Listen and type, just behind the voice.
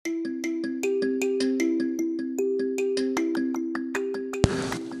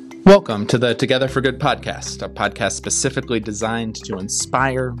Welcome to the Together for Good podcast, a podcast specifically designed to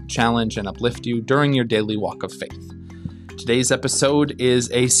inspire, challenge, and uplift you during your daily walk of faith. Today's episode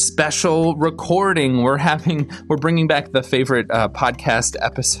is a special recording. We're bringing back the favorite podcast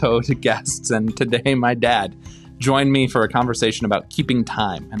episode guests, and today my dad joined me for a conversation about keeping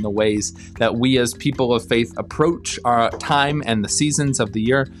time and the ways that we as people of faith approach our time and the seasons of the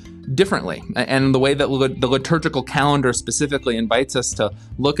year differently, and the way that the liturgical calendar specifically invites us to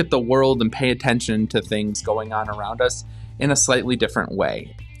look at the world and pay attention to things going on around us in a slightly different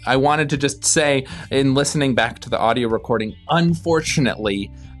way. I wanted to just say, in listening back to the audio recording,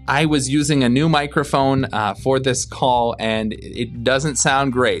 unfortunately, I was using a new microphone for this call, and it doesn't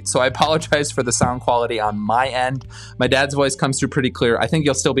sound great. So I apologize for the sound quality on my end. My dad's voice comes through pretty clear. I think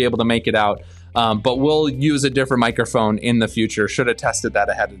you'll still be able to make it out, but we'll use a different microphone in the future. Should have tested that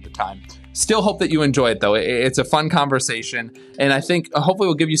ahead of the time. Still hope that you enjoy it, though. It's a fun conversation, and I think hopefully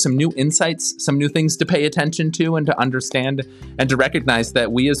we'll give you some new insights, some new things to pay attention to and to understand, and to recognize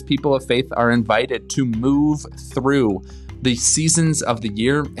that we as people of faith are invited to move through the seasons of the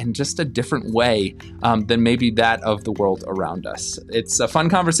year in just a different way than maybe that of the world around us. It's a fun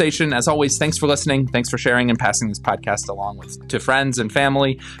conversation. As always, thanks for listening. Thanks for sharing and passing this podcast along to friends and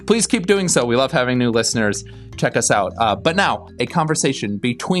family. Please keep doing so. We love having new listeners. Check us out. But now, a conversation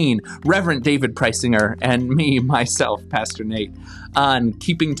between Reverend David Preisinger and me, myself, Pastor Nate, on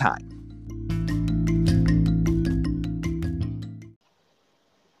keeping time.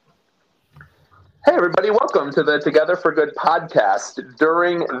 Hey, everybody. Welcome to the Together for Good podcast.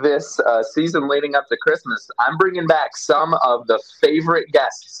 During this season leading up to Christmas, I'm bringing back some of the favorite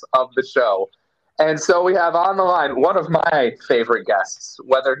guests of the show. And so we have on the line one of my favorite guests,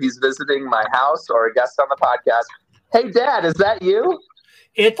 whether he's visiting my house or a guest on the podcast. Hey, Dad, is that you?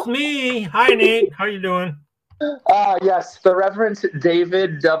 It's me. Hi, Nate. How you doing? Yes, the Reverend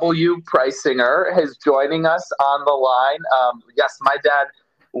David W. Preisinger is joining us on the line. Yes, my dad.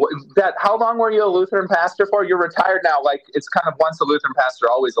 Dad, how long were you a Lutheran pastor for? You're retired now. Like, it's kind of once a Lutheran pastor,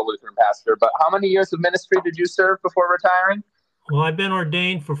 always a Lutheran pastor. But how many years of ministry did you serve before retiring? Well, I've been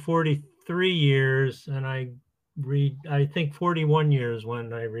ordained for 43 years, and I think 41 years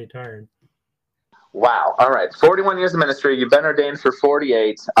when I retired. Wow. All right. 41 years of ministry. You've been ordained for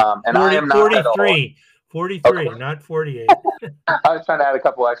 48. And 40, I am not 43. 43, okay. Not 48. I was trying to add a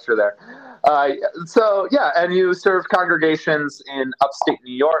couple extra there. So, yeah, and you served congregations in upstate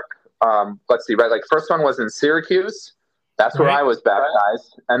New York. Let's see, right? Like, first one was in Syracuse. That's where I was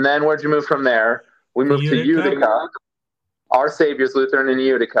baptized. And then where'd you move from there? We moved to Utica. Our Savior's Lutheran in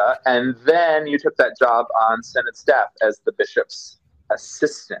Utica. And then you took that job on Synod staff as the bishop's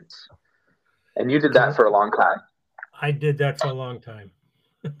assistant. And you did that for a long time. I did that for a long time.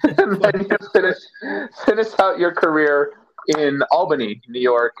 And then you finished out your career in Albany, New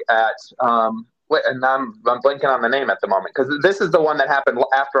York at, and I'm blanking on the name at the moment, because this is the one that happened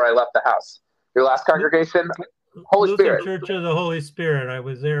after I left the house. Your last congregation? Holy Spirit. Church of the Holy Spirit. I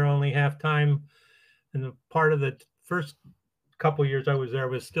was there only half-time, and the part of the first couple years I was there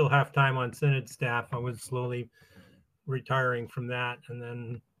was still half-time on Synod staff. I was slowly retiring from that, and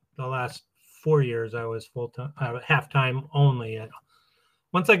then the last 4 years I was full-time, half-time only.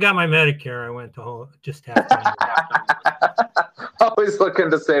 Once I got my Medicare, I went to just half-time. Always looking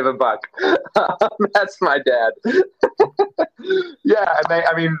to save a buck. That's my dad. Yeah,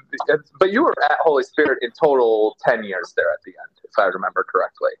 but you were at Holy Spirit in total 10 years there at the end, if I remember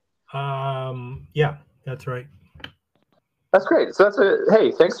correctly. Yeah, that's right. That's great. So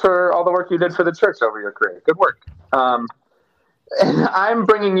hey, thanks for all the work you did for the church over your career. Good work. And I'm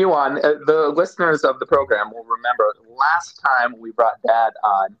bringing you on. The listeners of the program will remember last time we brought Dad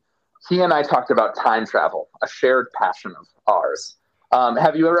on, he and I talked about time travel, a shared passion of ours.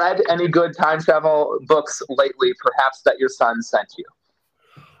 Have you read any good time travel books lately, perhaps that your son sent you?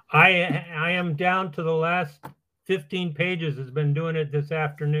 I am down to the last 15 pages. Has been doing it this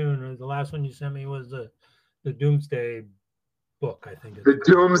afternoon. The last one you sent me was the Doomsday book, I think. The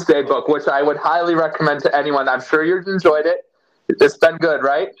Doomsday book, which I would highly recommend to anyone. I'm sure you've enjoyed it. It's been good,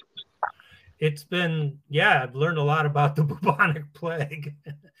 right? It's been, yeah, I've learned a lot about the bubonic plague.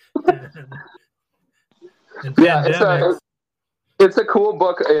 and yeah, it's a cool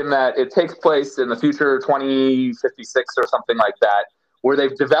book in that it takes place in the future, 2056 or something like that, where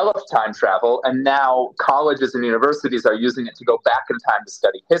they've developed time travel, and now colleges and universities are using it to go back in time to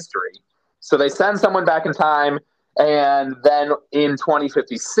study history. So they send someone back in time, and then in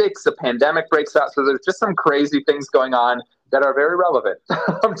 2056, a pandemic breaks out. So there's just some crazy things going on that are very relevant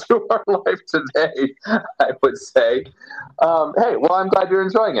to our life today, I would say. Hey, well, I'm glad you're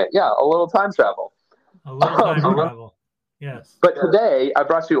enjoying it. Yeah, a little time travel. A little time travel. Yes. But today I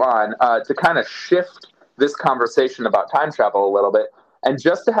brought you on to kind of shift this conversation about time travel a little bit, and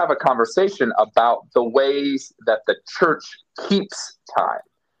just to have a conversation about the ways that the church keeps time,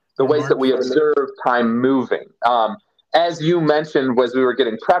 the ways that we observe time moving. As you mentioned, as we were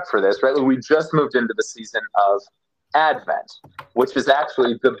getting prepped for this, right? We just moved into the season of Advent, which is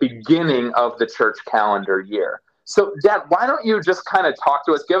actually the beginning of the church calendar year. So, Dad, why don't you just kind of talk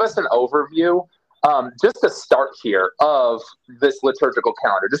to us, give us an overview, just to start here, of this liturgical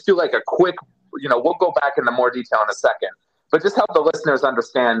calendar. Just do like a quick, we'll go back into more detail in a second, but just help the listeners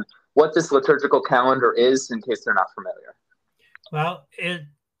understand what this liturgical calendar is in case they're not familiar. Well,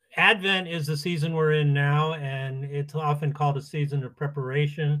 Advent is the season we're in now, and it's often called a season of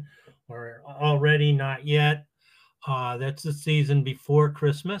preparation, or already not yet. That's the season before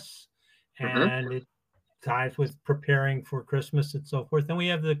Christmas, and it ties with preparing for Christmas and so forth. Then we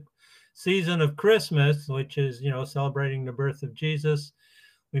have the season of Christmas, which is, celebrating the birth of Jesus.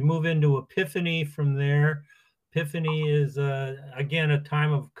 We move into Epiphany from there. Epiphany is, again, a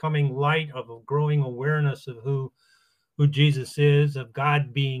time of coming light, of a growing awareness of who Jesus is, of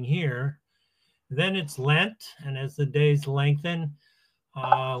God being here. Then it's Lent, and as the days lengthen,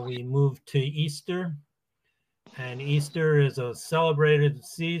 we move to Easter. And Easter is a celebrated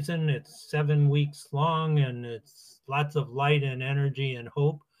season. It's 7 weeks long, and it's lots of light and energy and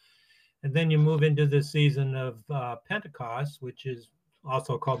hope. And then you move into the season of Pentecost, which is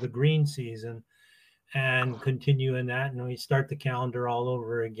also called the green season, and continue in that. And we start the calendar all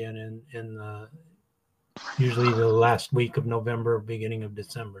over again in usually the last week of November, beginning of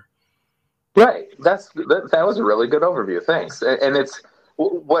December. Right. That was a really good overview. Thanks. And it's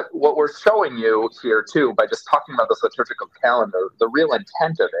what we're showing you here too, by just talking about this liturgical calendar. The real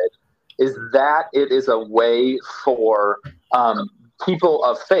intent of it is that it is a way for people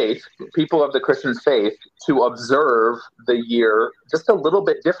of faith, people of the Christian faith, to observe the year just a little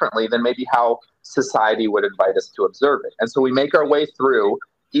bit differently than maybe how society would invite us to observe it. And so we make our way through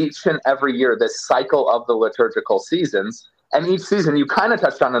each and every year this cycle of the liturgical seasons. And each season, you kind of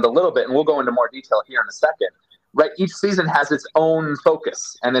touched on it a little bit, and we'll go into more detail here in a second, right? Each season has its own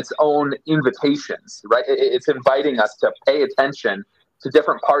focus and its own invitations, right? It's inviting us to pay attention to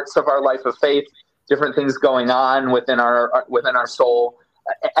different parts of our life of faith, different things going on within our soul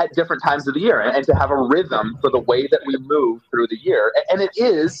at different times of the year, and to have a rhythm for the way that we move through the year. And it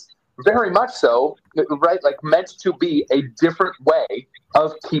is very much so, right, like meant to be a different way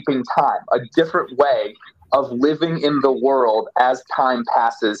of keeping time, a different way of living in the world as time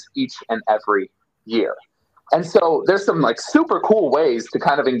passes each and every year. And so there's some like super cool ways to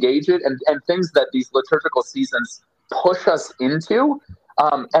kind of engage it, and things that these liturgical seasons push us into.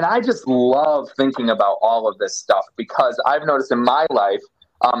 And I just love thinking about all of this stuff, because I've noticed in my life,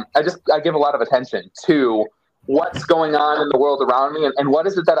 I give a lot of attention to what's going on in the world around me, and what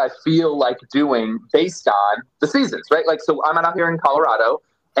is it that I feel like doing based on the seasons, right? Like, so I'm out here in Colorado,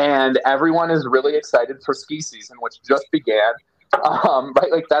 and everyone is really excited for ski season, which just began,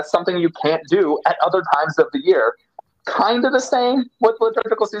 right? Like, that's something you can't do at other times of the year. Kind of the same with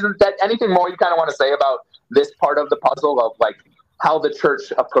liturgical seasons. That anything more you kind of want to say about this part of the puzzle of like how the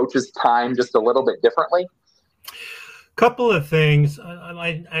church approaches time just a little bit differently? Couple of things.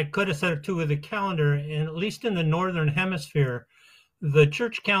 I could have said it too with the calendar, and at least in the Northern Hemisphere, the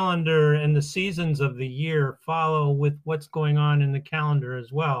church calendar and the seasons of the year follow with what's going on in the calendar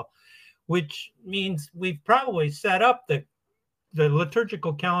as well, which means we've probably set up the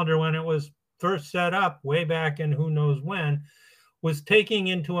liturgical calendar when it was first set up way back in who knows when, was taking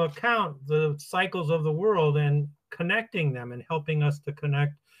into account the cycles of the world and connecting them and helping us to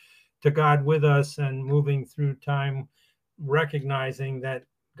connect to God with us and moving through time, recognizing that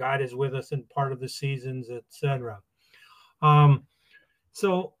God is with us in part of the seasons, etc.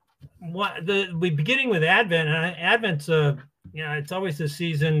 So we beginning with Advent, and Advent's it's always a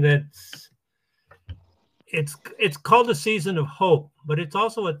season it's called a season of hope, but it's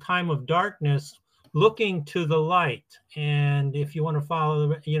also a time of darkness looking to the light. And if you want to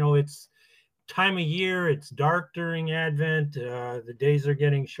follow, it's time of year, it's dark during Advent. The days are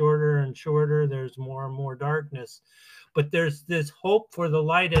getting shorter and shorter. There's more and more darkness, but there's this hope for the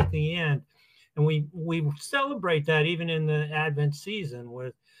light at the end. And we celebrate that even in the Advent season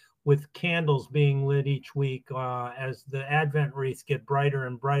with candles being lit each week as the Advent wreaths get brighter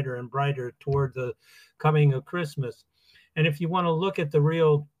and brighter and brighter toward the coming of Christmas. And if you want to look at the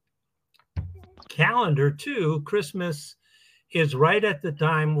real calendar too, Christmas is right at the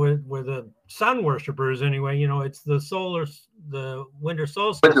time where the sun worshipers, anyway, it's the winter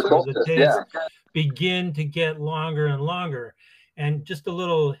solstice, where the days begin to get longer and longer. And just a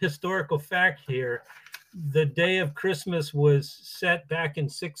little historical fact here, the day of Christmas was set back in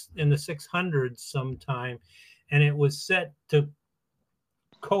the 600s sometime, and it was set to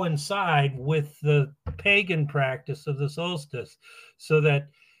coincide with the pagan practice of the solstice, so that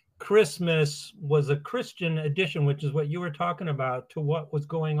Christmas was a Christian addition, which is what you were talking about, to what was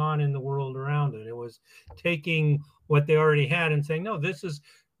going on in the world around it. It was taking what they already had and saying, no, this is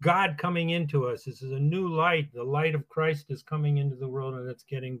God coming into us. This is a new light. The light of Christ is coming into the world, and it's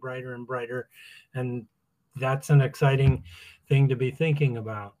getting brighter and brighter. And that's an exciting thing to be thinking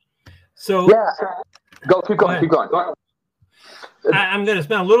about. So yeah, keep going. I'm going to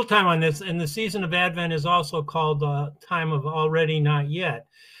spend a little time on this. And the season of Advent is also called the time of already not yet,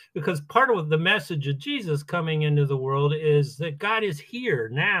 because part of the message of Jesus coming into the world is that God is here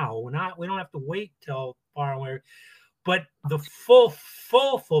now. We don't have to wait till far away. But the full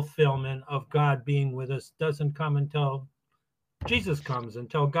fulfillment of God being with us doesn't come until Jesus comes,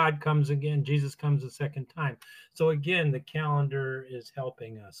 until God comes again. Jesus comes a second time. So again, the calendar is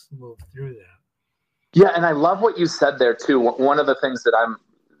helping us move through that. Yeah, and I love what you said there too. One of the things that I'm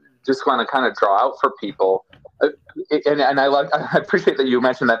just want to kind of draw out for people, and I appreciate that you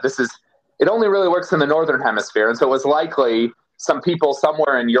mentioned that it only really works in the northern hemisphere, and so it was likely some people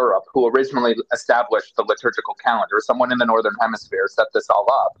somewhere in Europe who originally established the liturgical calendar. Someone in the northern hemisphere set this all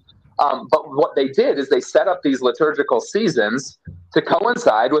up. But what they did is they set up these liturgical seasons to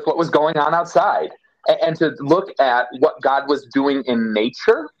coincide with what was going on outside, and to look at what God was doing in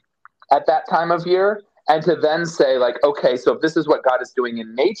nature at that time of year, and to then say, like, okay, so if this is what God is doing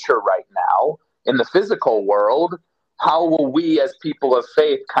in nature right now, in the physical world, how will we as people of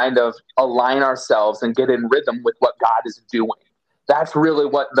faith kind of align ourselves and get in rhythm with what God is doing? That's really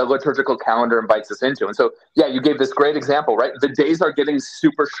what the liturgical calendar invites us into. And so, yeah, you gave this great example, right? The days are getting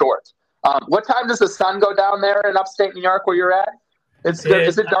super short. What time does the sun go down there in upstate New York where you're at? Is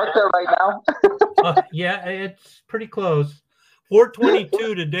it dark there right now? Yeah, it's pretty close.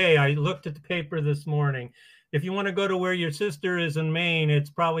 4:22 today. I looked at the paper this morning. If you want to go to where your sister is in Maine, it's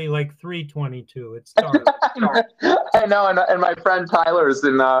probably like 3:22. It's dark. I know, and my friend Tyler's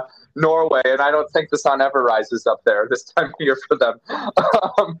in Norway, and I don't think the sun ever rises up there this time of year for them.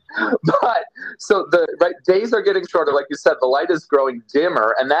 But so days are getting shorter, like you said. The light is growing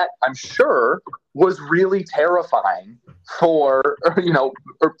dimmer, and that, I'm sure, was really terrifying for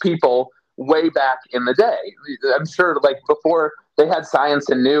people way back in the day. I'm sure, like, before they had science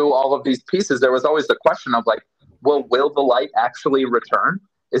and knew all of these pieces, there was always the question of, like, will the light actually return?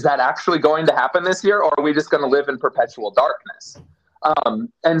 Is that actually going to happen this year, or are we just going to live in perpetual darkness?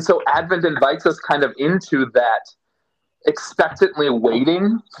 And so Advent invites us kind of into that expectantly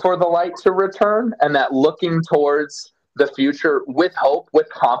waiting for the light to return, and that looking towards the future with hope, with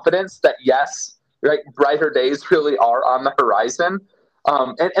confidence that, yes, right, brighter days really are on the horizon.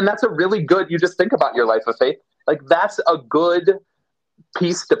 And that's a really good, you just think about your life of faith, like, that's a good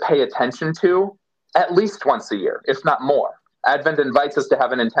piece to pay attention to at least once a year, if not more. Advent invites us to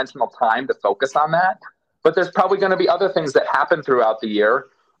have an intentional time to focus on that. But there's probably going to be other things that happen throughout the year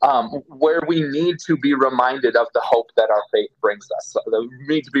where we need to be reminded of the hope that our faith brings us. So we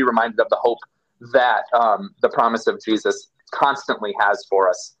need to be reminded of the hope that the promise of Jesus constantly has for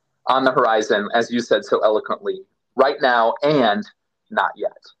us on the horizon, as you said so eloquently, right now and not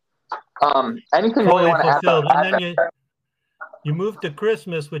yet. Anything more you want to add about Advent? And then you move to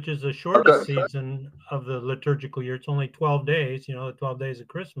Christmas, which is the shortest season of the liturgical year. It's only 12 days, the 12 days of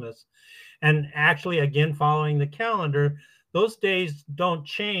Christmas. And actually, again, following the calendar, those days don't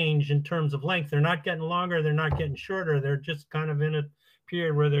change in terms of length. They're not getting longer. They're not getting shorter. They're just kind of in a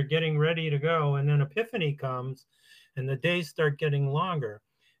period where they're getting ready to go. And then Epiphany comes and the days start getting longer.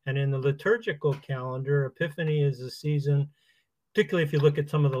 And in the liturgical calendar, Epiphany is a season, particularly if you look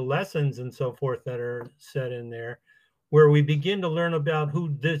at some of the lessons and so forth that are set in there, where we begin to learn about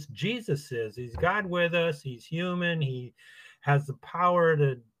who this Jesus is. He's God with us. He's human. He has the power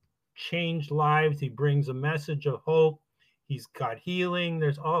to change lives. He brings a message of hope. He's got healing.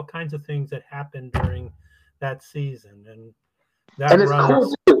 There's all kinds of things that happen during that season. And it's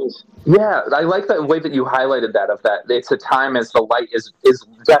cool too. Yeah, I like the way that you highlighted that, of that it's a time as the light is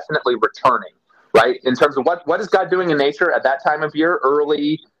definitely returning, right? In terms of what is God doing in nature at that time of year,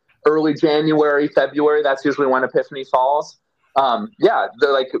 early January, February, that's usually when Epiphany falls.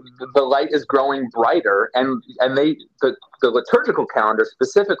 The light is growing brighter, and the liturgical calendar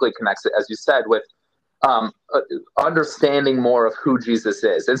specifically connects it, as you said, with understanding more of who Jesus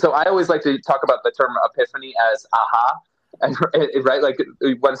is. And so I always like to talk about the term Epiphany as aha, and, right? Like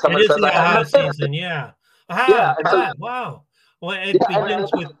when someone says, the aha season, yeah. Aha, yeah. wow. Well, it begins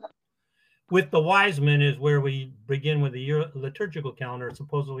with with the wise men is where we begin with the liturgical calendar.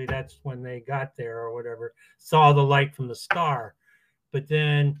 Supposedly that's when they got there or whatever, saw the light from the star. But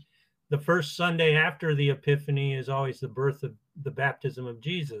then the first Sunday after the Epiphany is always the birth of the baptism of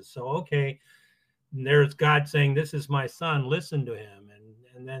Jesus. So, okay, there's God saying, this is my son, listen to him.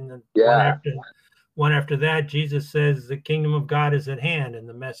 And then one after that, Jesus says the kingdom of God is at hand, and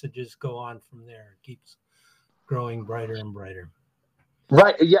the messages go on from there. It keeps growing brighter and brighter.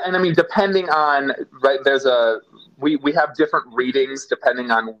 Right. Yeah. And I mean, depending on, right, we have different readings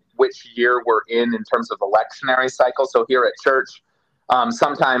depending on which year we're in terms of the lectionary cycle. So here at church,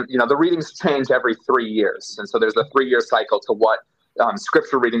 sometimes, the readings change every 3 years. And so there's a 3-year cycle to what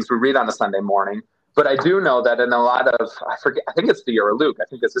scripture readings we read on a Sunday morning. But I do know that in a lot of, I think it's the year of Luke. I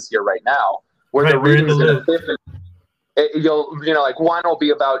think it's this year right now, where the readings like one will be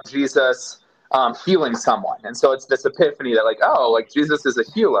about Jesus healing someone. And so it's this epiphany that Jesus is a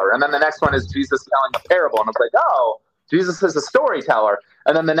healer. And then the next one is Jesus telling a parable. And it's like, oh, Jesus is a storyteller.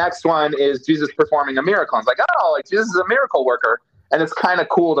 And then the next one is Jesus performing a miracle. And it's like, oh, Jesus is a miracle worker. And it's kind of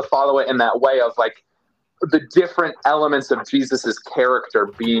cool to follow it in that way of the different elements of Jesus's character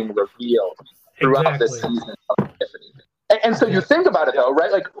being revealed throughout this season of Epiphany. And so you think about it, though,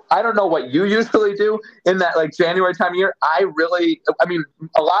 right? I don't know what you usually do in that January time of year. I mean,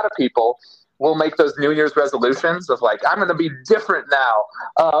 a lot of people will make those New Year's resolutions of I'm going to be different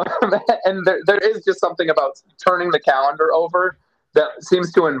now. And there is just something about turning the calendar over that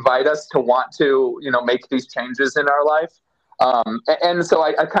seems to invite us to want to, make these changes in our life. And so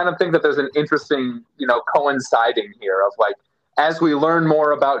I kind of think that there's an interesting, coinciding here of as we learn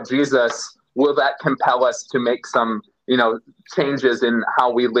more about Jesus, will that compel us to make some, changes in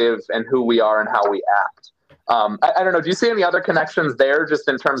how we live and who we are and how we act? I don't know. Do you see any other connections there just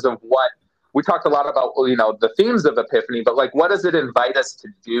in terms of what we talked a lot about, the themes of Epiphany, but what does it invite us to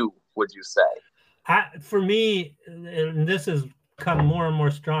do, would you say? For me, and this has come more and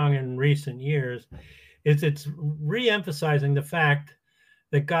more strong in recent years, it's re-emphasizing the fact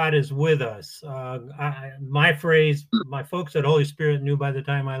that God is with us. My phrase, my folks at Holy Spirit knew by the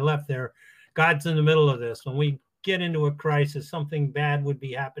time I left there, God's in the middle of this. When we get into a crisis, something bad would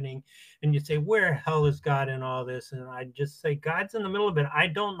be happening, and you say, where hell is God in all this? And I just say, God's in the middle of it. I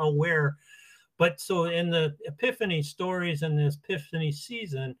don't know where. But so in the Epiphany stories and this Epiphany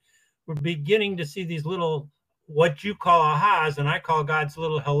season, we're beginning to see these little, what you call ahas, and I call God's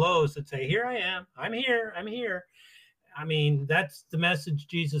little hellos that say, here I am, I'm here, I'm here. I mean, that's the message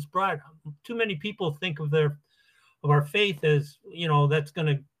Jesus brought. Too many people think of our faith as,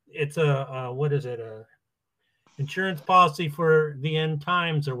 it's a insurance policy for the end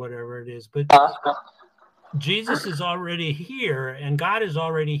times or whatever it is. But Jesus is already here, and God is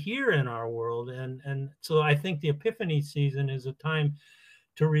already here in our world. And so I think the Epiphany season is a time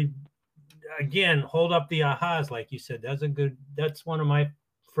to again, hold up the ahas, like you said. That's one of my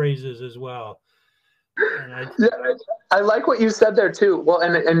phrases as well. I like what you said there too. Well,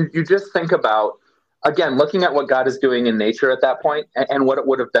 and you just think about, again, looking at what God is doing in nature at that point and what it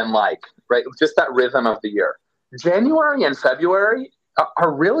would have been like, right? Just that rhythm of the year. January and February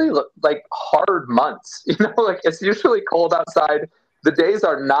are really hard months. It's usually cold outside. The days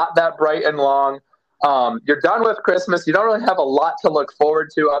are not that bright and long. You're done with Christmas. You don't really have a lot to look forward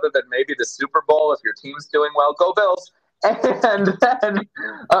to other than maybe the Super Bowl if your team's doing well. Go Bills. And then,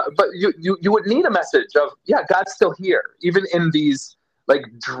 but you would need a message of, God's still here, even in these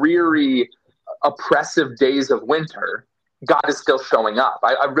dreary, oppressive days of winter. God is still showing up.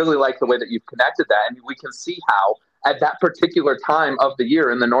 I really like the way that you've connected that, and we can see how at that particular time of the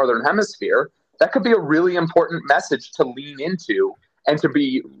year in the Northern Hemisphere, that could be a really important message to lean into and to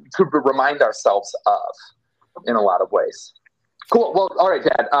remind ourselves of in a lot of ways. Cool. Well, all right,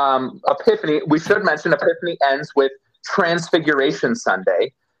 Dad. Epiphany. We should mention Epiphany ends with Transfiguration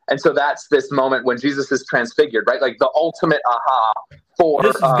Sunday. And so that's this moment when Jesus is transfigured, right? The ultimate aha for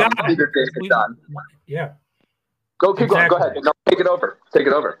Peter, Jason, John. Yeah. Keep going. Go ahead. No, take it over.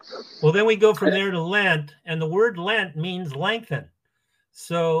 Well, then we go from there to Lent, and the word Lent means lengthen.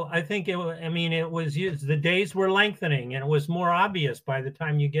 So I think it was used, the days were lengthening, and it was more obvious by the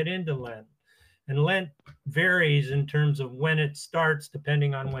time you get into Lent. And Lent varies in terms of when it starts,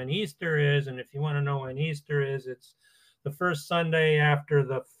 depending on when Easter is. And if you want to know when Easter is, it's the first Sunday after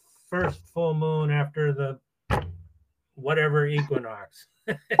the first full moon after the whatever equinox.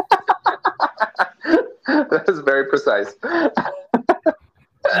 That is very precise.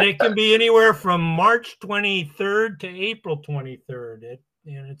 And it can be anywhere from March 23rd to April 23rd.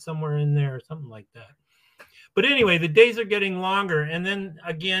 It's somewhere in there, something like that. But anyway, the days are getting longer. And then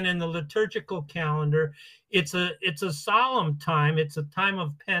again, in the liturgical calendar, it's a solemn time. It's a time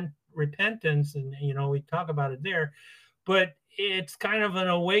of repentance, and we talk about it there, but it's kind of an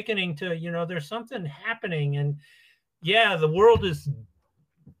awakening to there's something happening, and yeah, the world is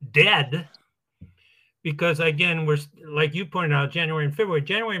dead because, again, we're, like you pointed out, January and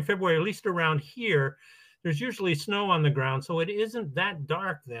February, at least around here, there's usually snow on the ground, so it isn't that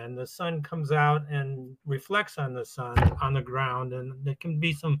dark then. The sun comes out and reflects on the sun on the ground, and there can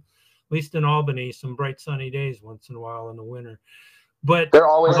be some, at least in Albany, some bright sunny days once in a while in the winter. But they're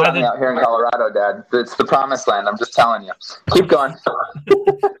always sunny out here in Colorado, Dad. It's the promised land. I'm just telling you. Keep going.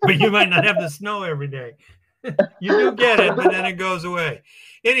 But you might not have the snow every day. You do get it, but then it goes away.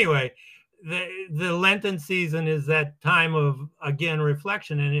 Anyway, the Lenten season is that time of, again,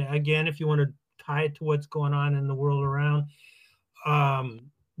 reflection. And again, if you want to tie it to what's going on in the world around,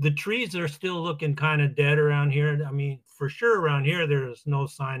 the trees are still looking kind of dead around here. I mean, for sure around here, there's no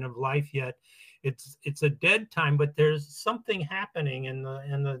sign of life yet. It's a dead time, but there's something happening, and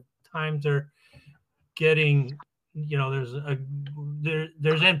the times are getting, there's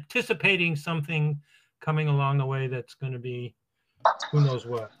anticipating something coming along the way that's going to be who knows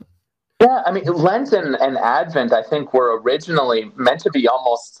what. Yeah, I mean, Lent and Advent, I think, were originally meant to be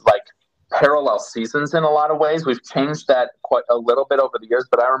almost like parallel seasons in a lot of ways. We've changed that quite a little bit over the years,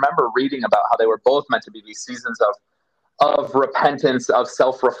 but I remember reading about how they were both meant to be these seasons of repentance, of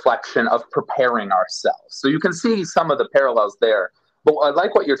self-reflection, of preparing ourselves. So you can see some of the parallels there. But I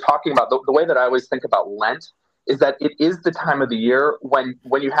like what you're talking about. The way that I always think about Lent is that it is the time of the year when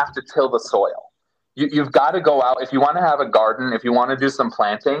you have to till the soil. You've got to go out. If you want to have a garden, if you want to do some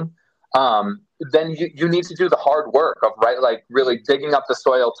planting, then you need to do the hard work of, like really digging up the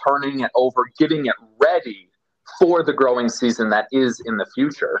soil, turning it over, getting it ready for the growing season that is in the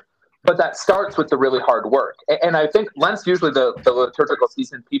future. But that starts with the really hard work. And I think Lent's usually the liturgical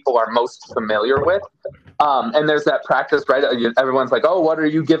season people are most familiar with. And there's that practice, right? Everyone's like, oh, what are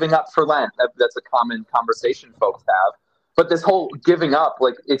you giving up for Lent? That's a common conversation folks have. But this whole giving up,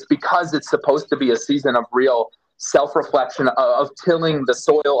 like, it's because it's supposed to be a season of real self-reflection, of tilling the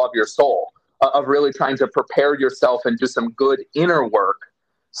soil of your soul, of really trying to prepare yourself and do some good inner work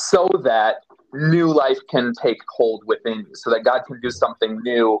so that new life can take hold within you, so that God can do something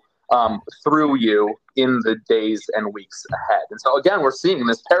new through you in the days and weeks ahead. And so, again, we're seeing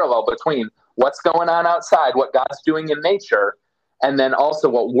this parallel between what's going on outside, what God's doing in nature, and then also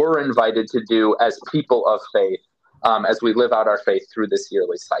what we're invited to do as people of faith as we live out our faith through this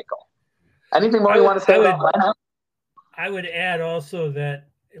yearly cycle. Anything more you want to say about that? I would add also that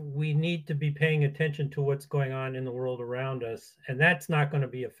we need to be paying attention to what's going on in the world around us. And that's not going to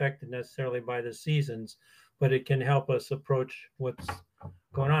be affected necessarily by the seasons, but it can help us approach what's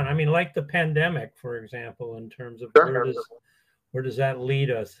going on. I mean, like the pandemic, for example, in terms of where does that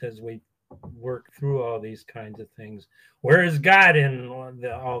lead us as we work through all these kinds of things? Where is God in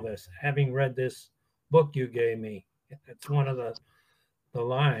all this? Having read this book you gave me, it's one of the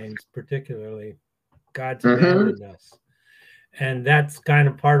lines, particularly, God's abandoned us. And that's kind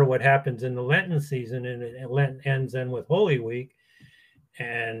of part of what happens in the Lenten season, and Lent ends then with Holy Week.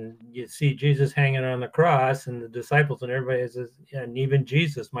 And you see Jesus hanging on the cross, and the disciples and everybody says, and even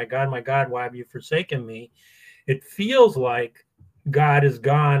Jesus, my God, why have you forsaken me? It feels like God is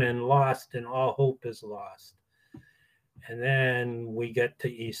gone and lost, and all hope is lost. And then we get to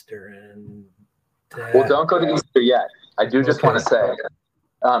Easter, and well, don't go to Easter yet. I do just want to say,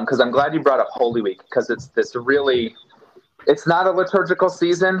 because I'm glad you brought up Holy Week, because it's this really, it's not a liturgical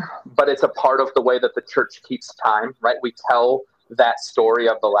season, but it's a part of the way that the church keeps time, right? We tell that story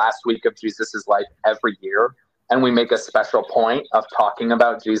of the last week of Jesus's life every year, and we make a special point of talking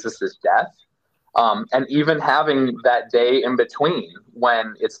about Jesus's death, and even having that day in between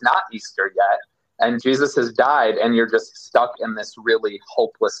when it's not Easter yet, and Jesus has died, and you're just stuck in this really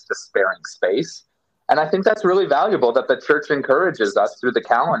hopeless, despairing space. And I think that's really valuable that the church encourages us through the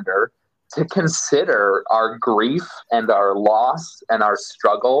calendar to consider our grief and our loss and our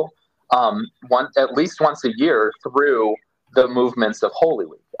struggle at least once a year through the movements of Holy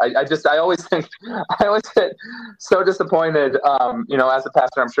Week. I always get so disappointed, as a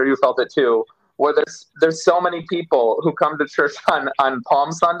pastor, I'm sure you felt it too, where there's so many people who come to church on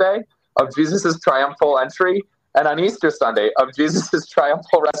Palm Sunday of Jesus's triumphal entry, and on Easter Sunday of Jesus's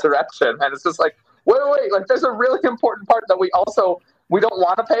triumphal resurrection. And it's just like, wait, like there's a really important part that we don't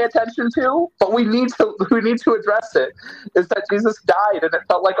want to pay attention to, but we need to address it, is that Jesus died and it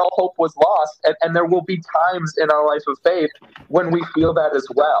felt like all hope was lost. And there will be times in our life of faith when we feel that as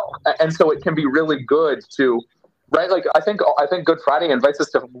well. And so it can be really good to, right? Like I think Good Friday invites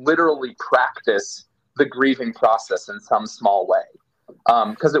us to literally practice the grieving process in some small way.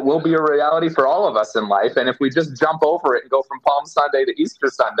 because it will be a reality for all of us in life. And if we just jump over it and go from Palm Sunday to Easter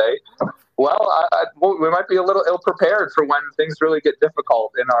Sunday, well, we might be a little ill-prepared for when things really get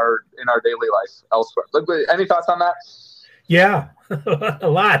difficult in our daily life elsewhere. Any thoughts on that? Yeah,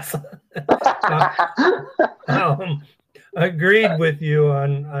 lots. Agreed with you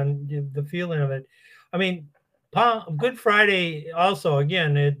on the feeling of it. I mean, Good Friday also,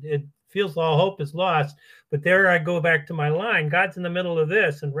 again, it feels all hope is lost. But there I go back to my line. God's in the middle of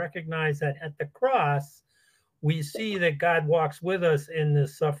this, and recognize that at the cross, we see that God walks with us in the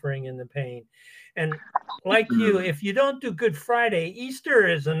suffering and the pain. And like you, if you don't do Good Friday, Easter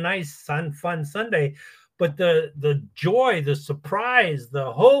is a nice, fun Sunday. But the joy, the surprise,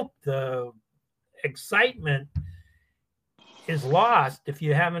 the hope, the excitement is lost if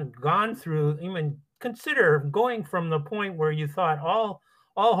you haven't gone through. Even consider going from the point where you thought all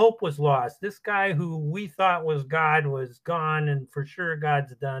hope was lost. This guy who we thought was God was gone, and for sure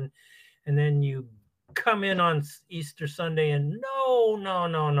God's done. And then you come in on Easter Sunday, and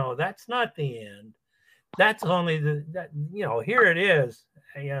no, that's not the end. That's only here it is.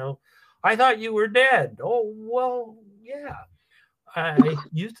 I thought you were dead. Oh, well, yeah. I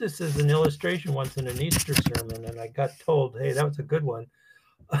used this as an illustration once in an Easter sermon, and I got told, hey, that was a good one.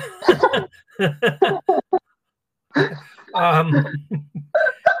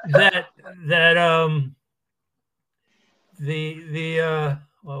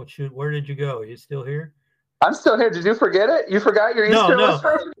 Oh shoot, where did you go? Are you still here? I'm still here. Did you forget it? You forgot your Easter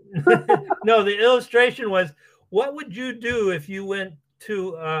illustration? No, the illustration was, what would you do if you went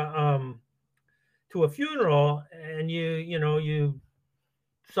to a funeral and you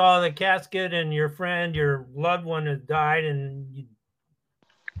saw the casket and your loved one had died, and you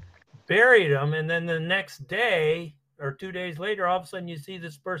buried them, and then the next day or 2 days later, all of a sudden you see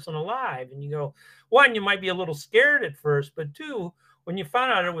this person alive, and you go, one, you might be a little scared at first, but two, when you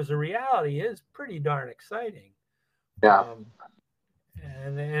found out it was a reality, it's pretty darn exciting. Yeah.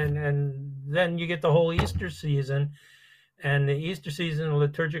 And then you get the whole Easter season, and the Easter season, the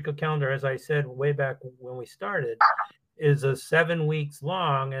liturgical calendar, as I said way back when we started, is 7 weeks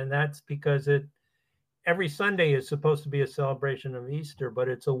long, and that's because every Sunday is supposed to be a celebration of Easter, but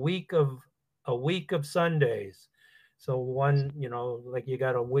it's a week of Sundays. So one, like you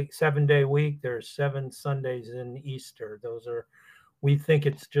got a 7-day week, there's 7 Sundays in Easter. We think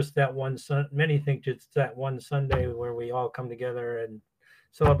it's just that one many think it's that one Sunday where we all come together and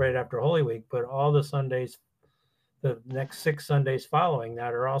celebrate after Holy Week, but all the Sundays, the next 6 Sundays following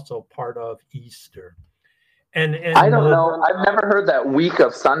that, are also part of Easter. And I don't know. I've never heard that week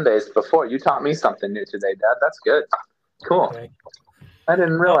of Sundays before. You taught me something new today, Dad. That's good. Cool. Okay. I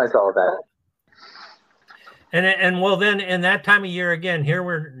didn't realize all of that. And well, then in that time of year again,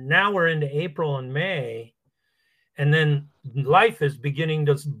 we're into April and May, and then life is beginning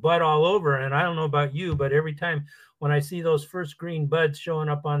to bud all over. And I don't know about you, but every time when I see those first green buds showing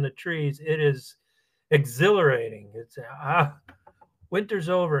up on the trees, it is exhilarating. It's winter's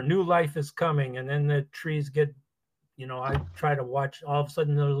over, new life is coming, and then the trees get, I try to watch. All of a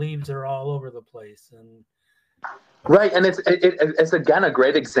sudden, the leaves are all over the place, and right, and it's again a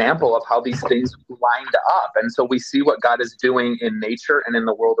great example of how these things lined up, and so we see what God is doing in nature and in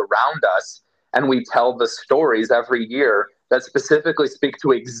the world around us, and we tell the stories every year that specifically speak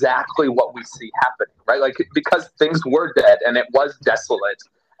to exactly what we see happening, right? Like, because things were dead and it was desolate,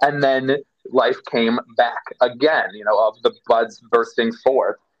 and then life came back again, of the buds bursting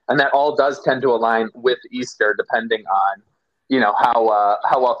forth. And that all does tend to align with Easter, depending on,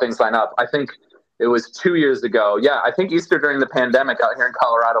 how well things line up. I think it was 2 years ago. Yeah, I think Easter during the pandemic out here in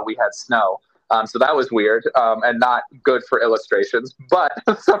Colorado, we had snow. So that was weird and not good for illustrations. But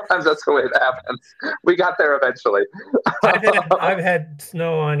sometimes that's the way it happens. We got there eventually. I've had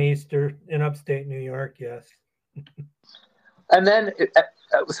snow on Easter in upstate New York, yes. And then,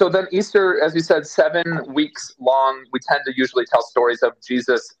 so then Easter, as you said, 7 weeks long. We tend to usually tell stories of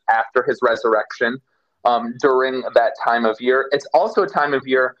Jesus after his resurrection during that time of year. It's also a time of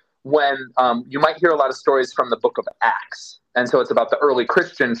year when you might hear a lot of stories from the book of Acts. And so it's about the early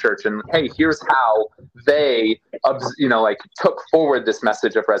Christian church, and hey, here's how they, took forward this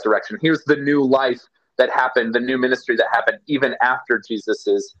message of resurrection. Here's the new life that happened, the new ministry that happened even after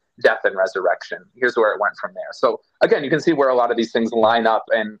Jesus's death and resurrection. Here's where it went from there. So again, you can see where a lot of these things line up,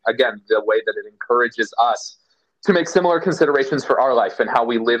 and again, the way that it encourages us to make similar considerations for our life and how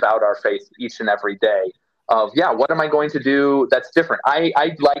we live out our faith each and every day. Of, what am I going to do that's different?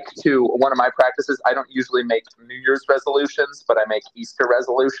 One of my practices, I don't usually make New Year's resolutions, but I make Easter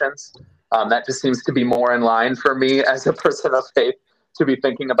resolutions. That just seems to be more in line for me as a person of faith to be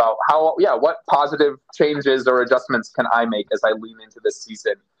thinking about what positive changes or adjustments can I make as I lean into this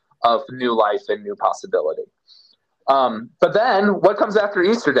season of new life and new possibility. But then what comes after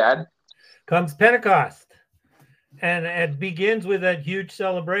Easter, Dad? Comes Pentecost. And it begins with that huge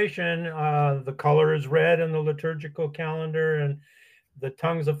celebration. The color is red in the liturgical calendar, and the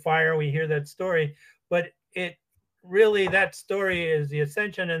tongues of fire. We hear that story, but it really, that story is the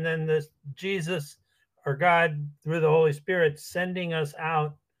ascension, and then this Jesus, or God, through the Holy Spirit, sending us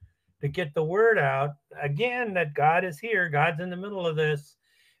out to get the word out again that God is here. God's in the middle of this,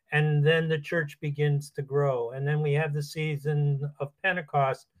 and then the church begins to grow, and then we have the season of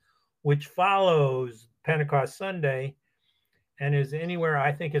Pentecost, which follows Pentecost Sunday and is anywhere,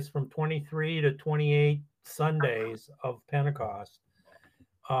 I think it's from 23 to 28 Sundays of Pentecost.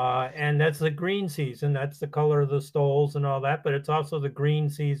 And that's the green season. That's the color of the stoles and all that. But it's also the green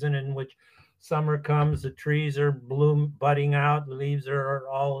season in which summer comes, the trees are budding out, the leaves are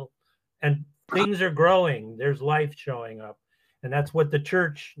all, and things are growing. There's life showing up. And that's what the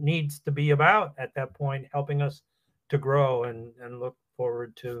church needs to be about at that point, helping us to grow and look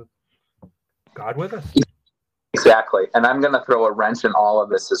forward to God with us. Exactly. And I'm going to throw a wrench in all of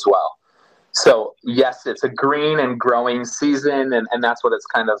this as well. So yes, it's a green and growing season, and that's what it's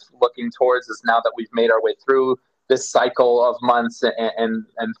kind of looking towards, is now that we've made our way through this cycle of months and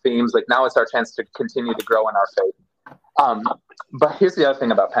themes, like now it's our chance to continue to grow in our faith. But here's the other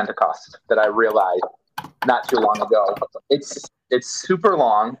thing about Pentecost that I realized not too long ago. It's super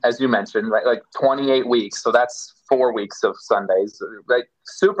long, as you mentioned, right? Like 28 weeks. So that's 4 weeks of Sundays, right?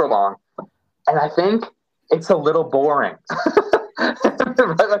 Super long. And I think it's a little boring.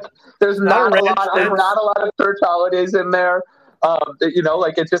 Like, there's not a lot of church holidays in there.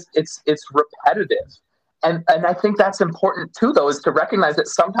 Like it's repetitive. And I think that's important too, though, is to recognize that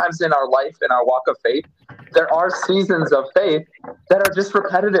sometimes in our life, in our walk of faith, there are seasons of faith that are just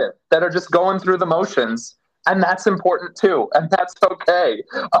repetitive, that are just going through the motions. And that's important too. And that's okay.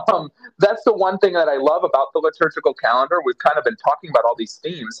 That's the one thing that I love about the liturgical calendar. We've kind of been talking about all these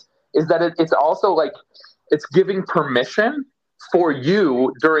themes, is that it's also like it's giving permission for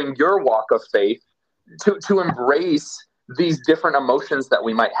you during your walk of faith to embrace these different emotions that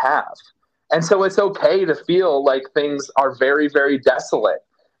we might have. And so it's okay to feel like things are very, very desolate.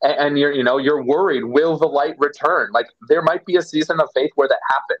 And you're worried, will the light return? Like there might be a season of faith where that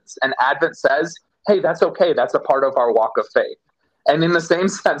happens. And Advent says, hey, that's okay. That's a part of our walk of faith. And in the same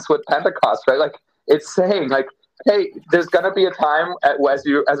sense with Pentecost, right? Like it's saying like, hey, there's going to be a time as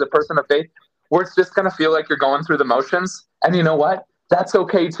a person of faith where it's just going to feel like you're going through the motions. And you know what? That's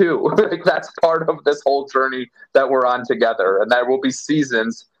okay too. Like that's part of this whole journey that we're on together. And there will be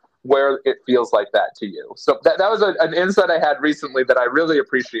seasons where it feels like that to you. So that was an insight I had recently that I really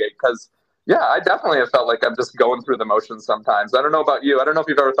appreciate, because I definitely have felt like I'm just going through the motions sometimes. I don't know about you. I don't know if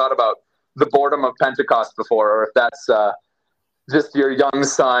you've ever thought about the boredom of Pentecost before, or if that's just your young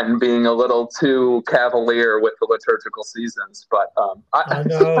son being a little too cavalier with the liturgical seasons. But I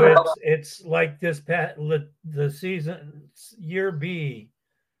know it's like this the season year B.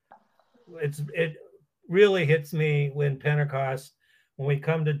 It really hits me when Pentecost, when we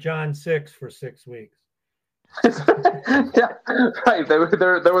come to John 6 for 6 weeks. Yeah, right. There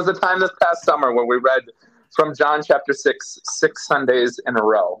was a time this past summer when we read from John chapter 6 Sundays in a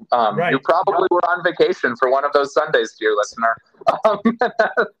row. Right. You probably were on vacation for one of those Sundays, dear listener.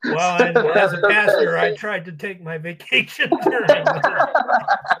 Well, and as a pastor, I tried to take my vacation during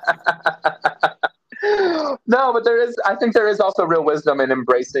No, but I think there is also real wisdom in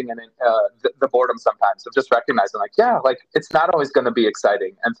embracing and the boredom sometimes, of just recognizing like it's not always going to be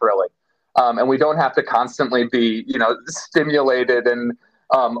exciting and thrilling. And we don't have to constantly be, stimulated and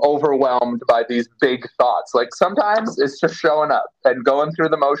overwhelmed by these big thoughts. Like sometimes it's just showing up and going through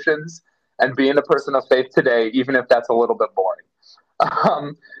the motions and being a person of faith today, even if that's a little bit boring.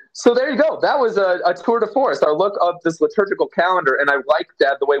 So there you go. That was a tour de force, our look of this liturgical calendar. And I like,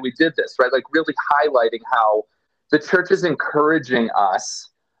 Dad, the way we did this, right? Like really highlighting how the church is encouraging us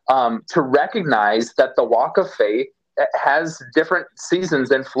to recognize that the walk of faith has different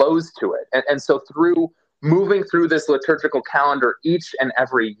seasons and flows to it. And so through moving through this liturgical calendar each and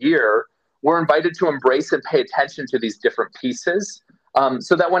every year, we're invited to embrace and pay attention to these different pieces,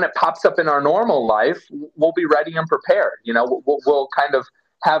 so that when it pops up in our normal life, we'll be ready and prepared. We'll kind of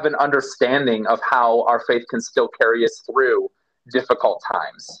have an understanding of how our faith can still carry us through difficult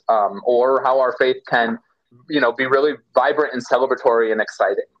times, or how our faith can, be really vibrant and celebratory and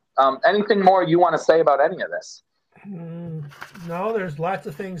exciting. Anything more you want to say about any of this? No, there's lots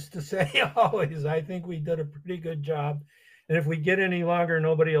of things to say always. I think we did a pretty good job. And if we get any longer,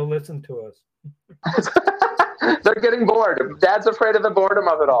 nobody will listen to us. They're getting bored. Dad's afraid of the boredom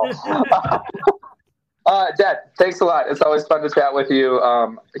of it all. Dad, thanks a lot. It's always fun to chat with you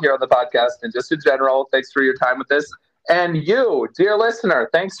here on the podcast, and just in general, thanks for your time with this. And you, dear listener,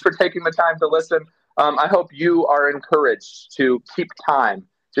 thanks for taking the time to listen. I hope you are encouraged to keep time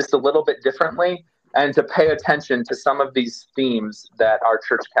just a little bit differently and to pay attention to some of these themes that our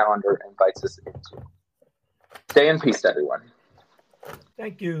church calendar invites us into. Stay in peace, everyone.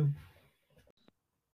 Thank you.